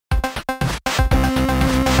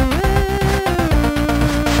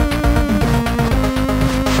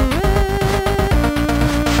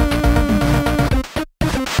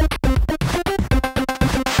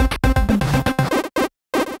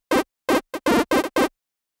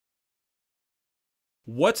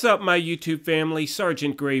What's up, my YouTube family?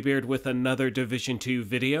 Sergeant Graybeard with another Division 2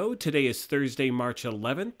 video. Today is Thursday, March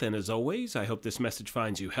 11th, and as always, I hope this message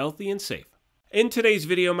finds you healthy and safe. In today's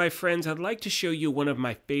video, my friends, I'd like to show you one of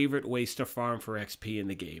my favorite ways to farm for XP in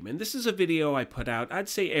the game. And this is a video I put out, I'd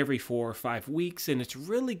say every 4 or 5 weeks, and it's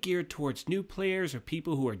really geared towards new players or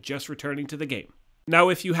people who are just returning to the game. Now,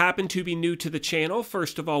 if you happen to be new to the channel,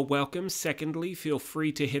 first of all, welcome. Secondly, feel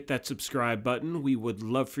free to hit that subscribe button. We would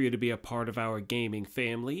love for you to be a part of our gaming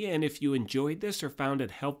family. And if you enjoyed this or found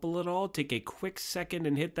it helpful at all, take a quick second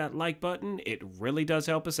and hit that like button. It really does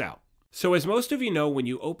help us out. So as most of you know, when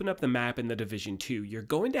you open up the map in the Division 2, you're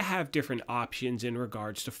going to have different options in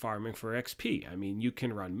regards to farming for XP. I mean, you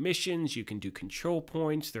can run missions, you can do control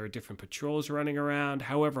points, there are different patrols running around.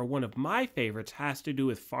 However, one of my favorites has to do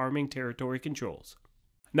with farming territory controls.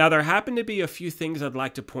 Now, there happen to be a few things I'd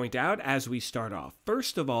like to point out as we start off.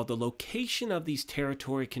 First of all, the location of these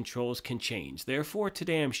territory controls can change. Therefore,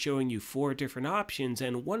 today I'm showing you 4 different options,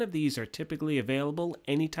 and one of these are typically available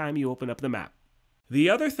anytime you open up the map. The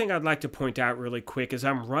other thing I'd like to point out really quick is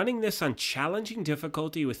I'm running this on challenging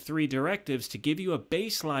difficulty with 3 directives to give you a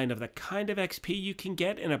baseline of the kind of XP you can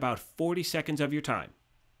get in about 40 seconds of your time.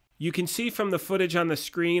 You can see from the footage on the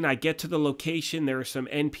screen, I get to the location, there are some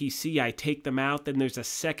NPC, I take them out, then there's a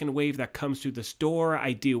second wave that comes through this door,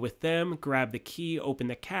 I deal with them, grab the key, open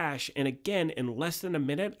the cache, and again, in less than a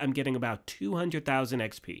minute, I'm getting about 200,000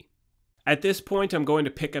 XP. At this point, I'm going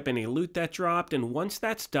to pick up any loot that dropped, and once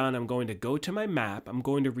that's done, I'm going to go to my map, I'm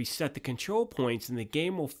going to reset the control points, and the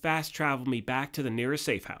game will fast travel me back to the nearest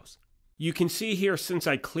safe house. You can see here, since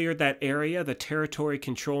I cleared that area, the territory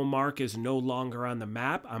control mark is no longer on the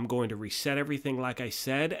map. I'm going to reset everything like I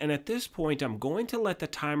said, and at this point, I'm going to let the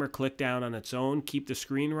timer click down on its own, keep the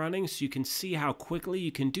screen running, so you can see how quickly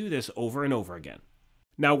you can do this over and over again.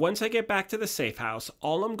 Now, once I get back to the safe house,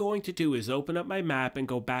 all I'm going to do is open up my map and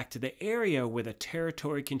go back to the area where the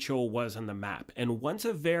territory control was on the map. And once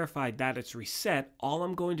I've verified that it's reset, all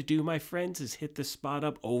I'm going to do, my friends, is hit this spot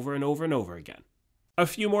up over and over and over again. A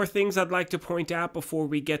few more things I'd like to point out before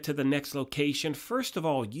we get to the next location. First of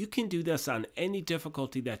all, you can do this on any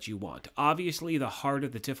difficulty that you want. Obviously, the harder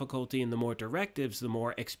the difficulty and the more directives, the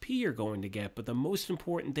more XP you're going to get, but the most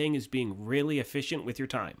important thing is being really efficient with your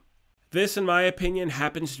time. This, in my opinion,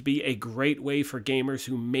 happens to be a great way for gamers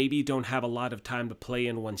who maybe don't have a lot of time to play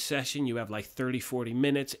in one session. You have like 30-40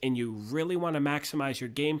 minutes and you really want to maximize your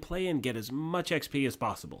gameplay and get as much XP as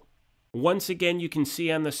possible. Once again, you can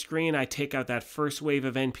see on the screen, I take out that first wave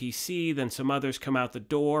of NPC, then some others come out the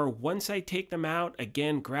door. Once I take them out,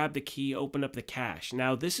 again, grab the key, open up the cache.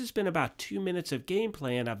 Now, this has been about 2 minutes of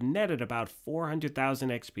gameplay and I've netted about 400,000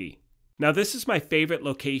 XP. Now, this is my favorite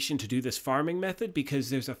location to do this farming method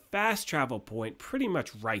because there's a fast travel point pretty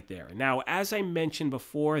much right there. Now, as I mentioned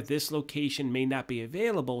before, this location may not be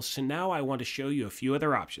available, so now I want to show you a few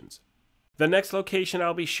other options. The next location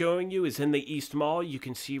I'll be showing you is in the East Mall. You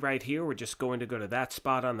can see right here, we're just going to go to that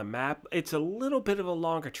spot on the map. It's a little bit of a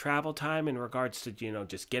longer travel time in regards to,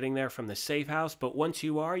 just getting there from the safe house, but once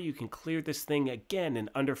you are, you can clear this thing again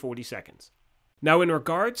in under 40 seconds. Now, in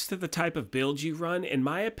regards to the type of build you run, in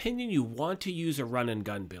my opinion, you want to use a run and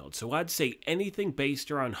gun build. So I'd say anything based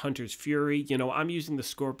around Hunter's Fury. I'm using the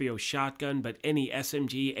Scorpio shotgun, but any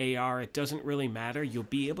SMG, AR, it doesn't really matter. You'll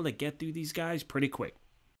be able to get through these guys pretty quick.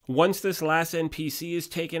 Once this last NPC is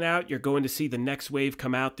taken out, you're going to see the next wave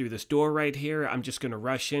come out through this door right here. I'm just going to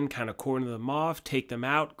rush in, kind of corner them off, take them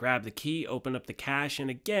out, grab the key, open up the cache, and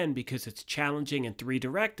again, because it's challenging and 3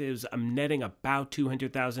 directives, I'm netting about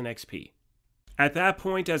 200,000 XP. At that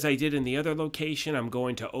point, as I did in the other location, I'm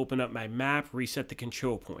going to open up my map, reset the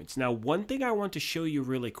control points. Now, one thing I want to show you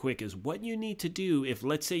really quick is what you need to do if,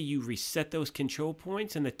 let's say, you reset those control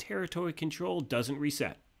points and the territory control doesn't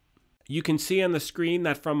reset. You can see on the screen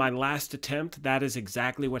that from my last attempt, that is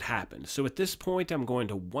exactly what happened. So at this point, I'm going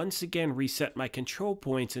to once again reset my control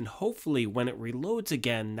points, and hopefully when it reloads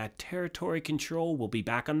again, that territory control will be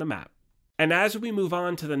back on the map. And as we move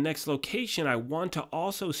on to the next location, I want to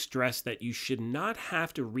also stress that you should not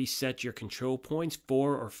have to reset your control points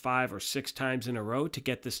 4 or 5 or 6 times in a row to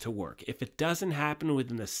get this to work. If it doesn't happen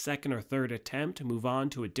within the second or third attempt, move on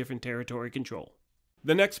to a different territory control.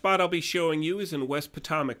 The next spot I'll be showing you is in West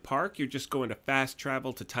Potomac Park. You're just going to fast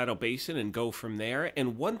travel to Tidal Basin and go from there.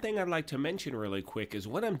 And one thing I'd like to mention really quick is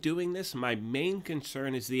when I'm doing this, my main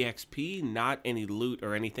concern is the XP, not any loot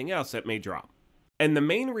or anything else that may drop. And the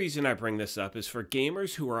main reason I bring this up is for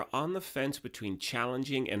gamers who are on the fence between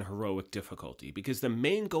challenging and heroic difficulty, because the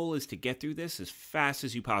main goal is to get through this as fast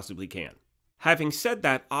as you possibly can. Having said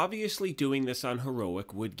that, obviously doing this on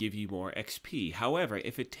Heroic would give you more XP. However,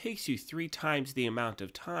 if it takes you 3 times the amount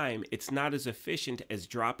of time, it's not as efficient as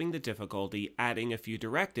dropping the difficulty, adding a few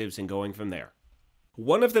directives, and going from there.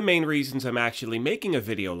 One of the main reasons I'm actually making a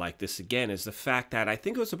video like this again is the fact that I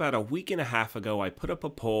think it was about a week and a half ago I put up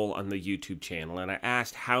a poll on the YouTube channel and I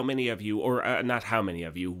asked how many of you, or not how many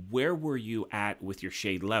of you, where were you at with your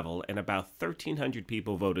shade level, and about 1,300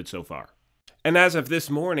 people voted so far. And as of this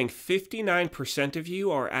morning, 59% of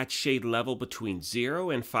you are at shade level between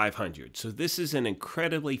 0 and 500. So this is an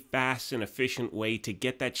incredibly fast and efficient way to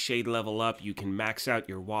get that shade level up. You can max out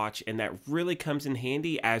your watch, and that really comes in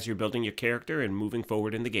handy as you're building your character and moving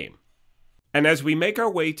forward in the game. And as we make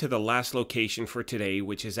our way to the last location for today,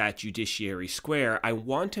 which is at Judiciary Square, I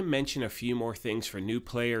want to mention a few more things for new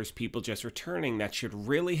players, people just returning, that should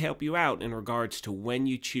really help you out in regards to when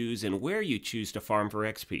you choose and where you choose to farm for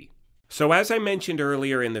XP. So as I mentioned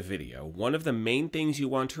earlier in the video, one of the main things you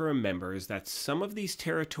want to remember is that some of these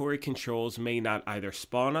territory controls may not either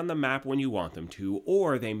spawn on the map when you want them to,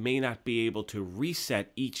 or they may not be able to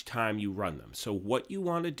reset each time you run them. So what you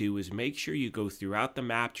want to do is make sure you go throughout the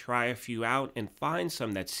map, try a few out, and find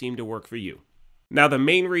some that seem to work for you. Now, the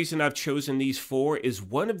main reason I've chosen these 4 is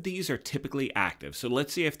one of these are typically active. So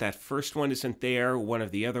let's see if that first one isn't there, one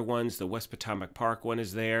of the other ones, the West Potomac Park one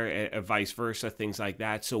is there, vice versa, things like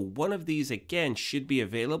that. So one of these, again, should be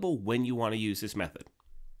available when you want to use this method.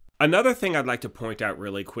 Another thing I'd like to point out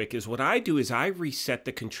really quick is what I do is I reset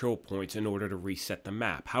the control points in order to reset the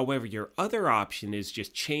map. However, your other option is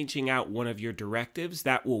just changing out one of your directives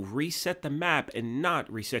that will reset the map and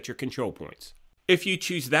not reset your control points. If you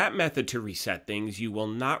choose that method to reset things, you will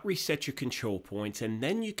not reset your control points, and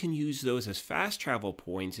then you can use those as fast travel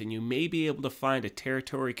points, and you may be able to find a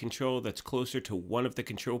territory control that's closer to one of the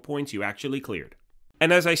control points you actually cleared.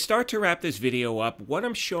 And as I start to wrap this video up, what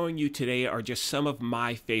I'm showing you today are just some of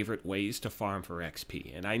my favorite ways to farm for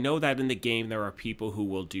XP. And I know that in the game there are people who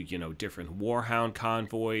will do, different warhound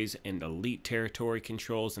convoys and elite territory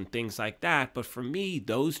controls and things like that, but for me,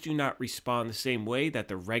 those do not respond the same way that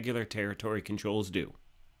the regular territory controls do.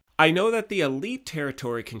 I know that the elite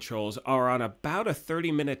territory controls are on about a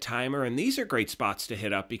 30-minute timer, and these are great spots to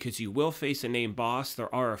hit up because you will face a named boss.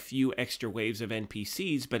 There are a few extra waves of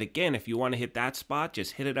NPCs, but again, if you want to hit that spot,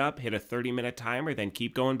 just hit it up, hit a 30-minute timer, then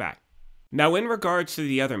keep going back. Now, in regards to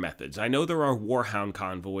the other methods, I know there are warhound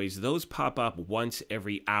convoys. Those pop up once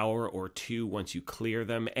every hour or 2 once you clear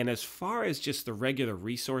them, and as far as just the regular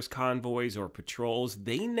resource convoys or patrols,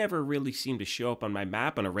 they never really seem to show up on my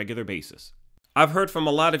map on a regular basis. I've heard from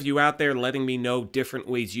a lot of you out there letting me know different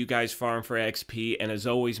ways you guys farm for XP, and as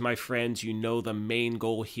always, my friends, you know the main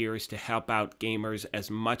goal here is to help out gamers as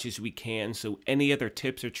much as we can, so any other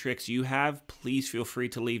tips or tricks you have, please feel free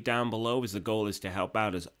to leave down below, as the goal is to help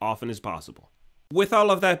out as often as possible. With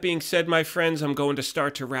all of that being said, my friends, I'm going to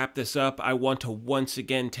start to wrap this up. I want to once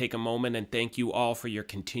again take a moment and thank you all for your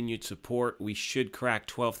continued support. We should crack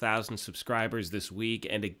 12,000 subscribers this week,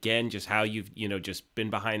 and again, just how you've, just been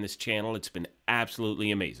behind this channel. It's been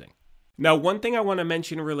absolutely amazing. Now, one thing I want to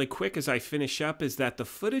mention really quick as I finish up is that the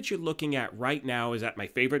footage you're looking at right now is at my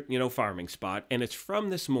favorite, farming spot, and it's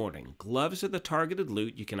from this morning. Gloves are the targeted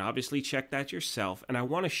loot. You can obviously check that yourself, and I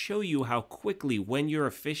want to show you how quickly, when you're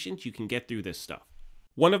efficient, you can get through this stuff.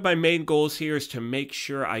 One of my main goals here is to make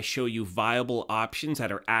sure I show you viable options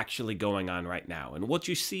that are actually going on right now. And what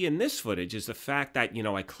you see in this footage is the fact that,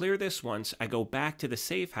 I clear this once, I go back to the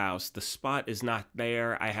safe house, the spot is not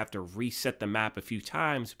there, I have to reset the map a few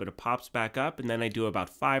times, but it pops back up, and then I do about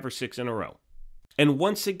 5 or 6 in a row. And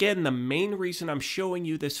once again, the main reason I'm showing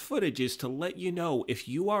you this footage is to let you know if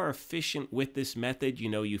you are efficient with this method,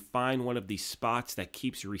 you find one of these spots that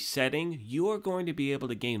keeps resetting, you are going to be able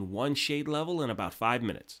to gain 1 shade level in about 5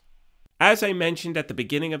 minutes. As I mentioned at the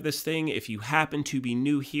beginning of this thing, if you happen to be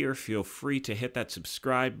new here, feel free to hit that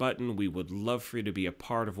subscribe button. We would love for you to be a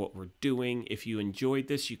part of what we're doing. If you enjoyed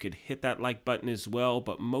this, you could hit that like button as well,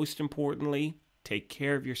 but most importantly, take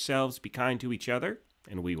care of yourselves, be kind to each other,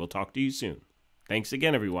 and we will talk to you soon. Thanks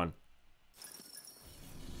again, everyone.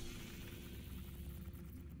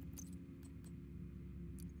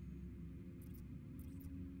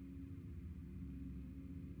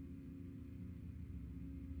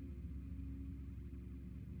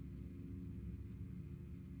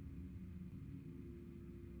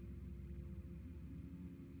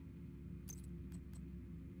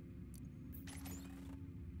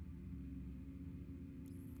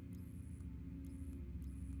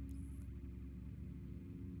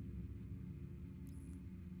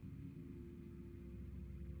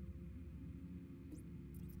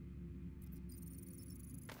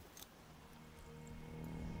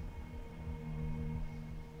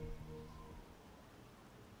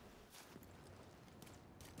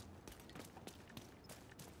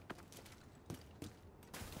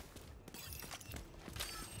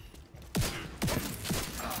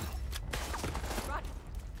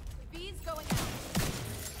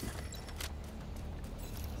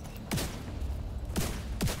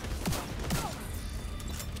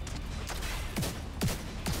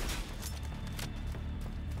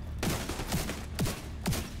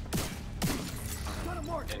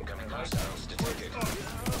 Hostiles detected.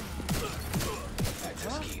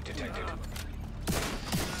 Access key detected.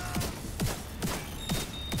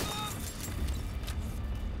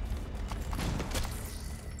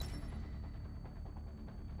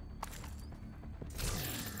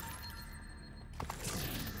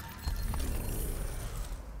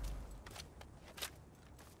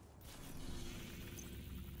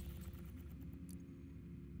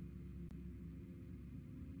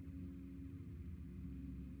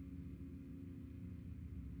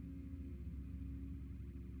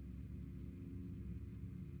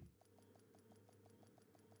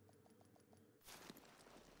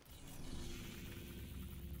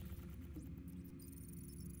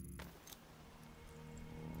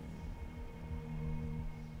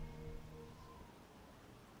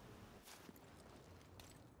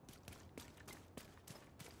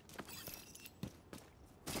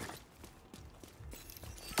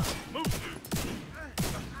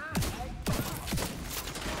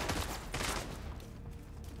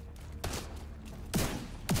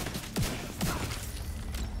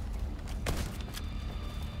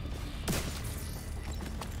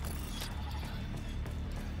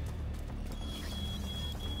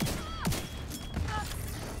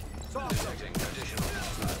 Detecting additional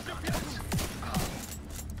hostile contacts.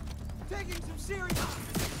 Taking some serious.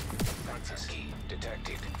 Access key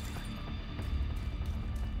detected.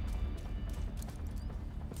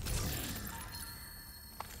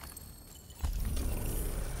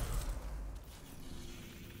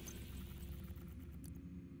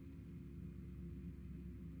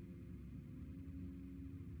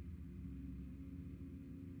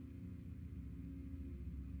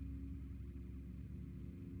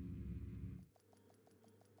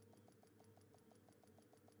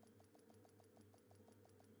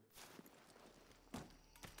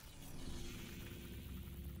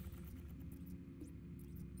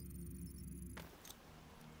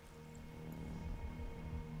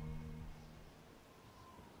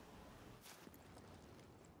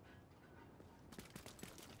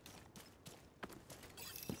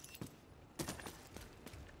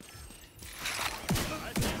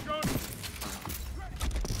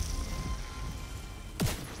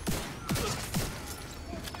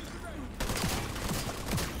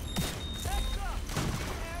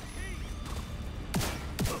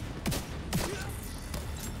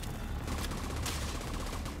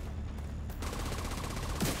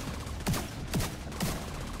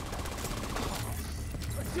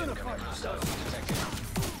 Incoming hostiles detected.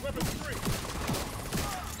 Weapons free.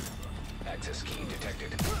 Access key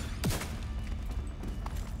detected.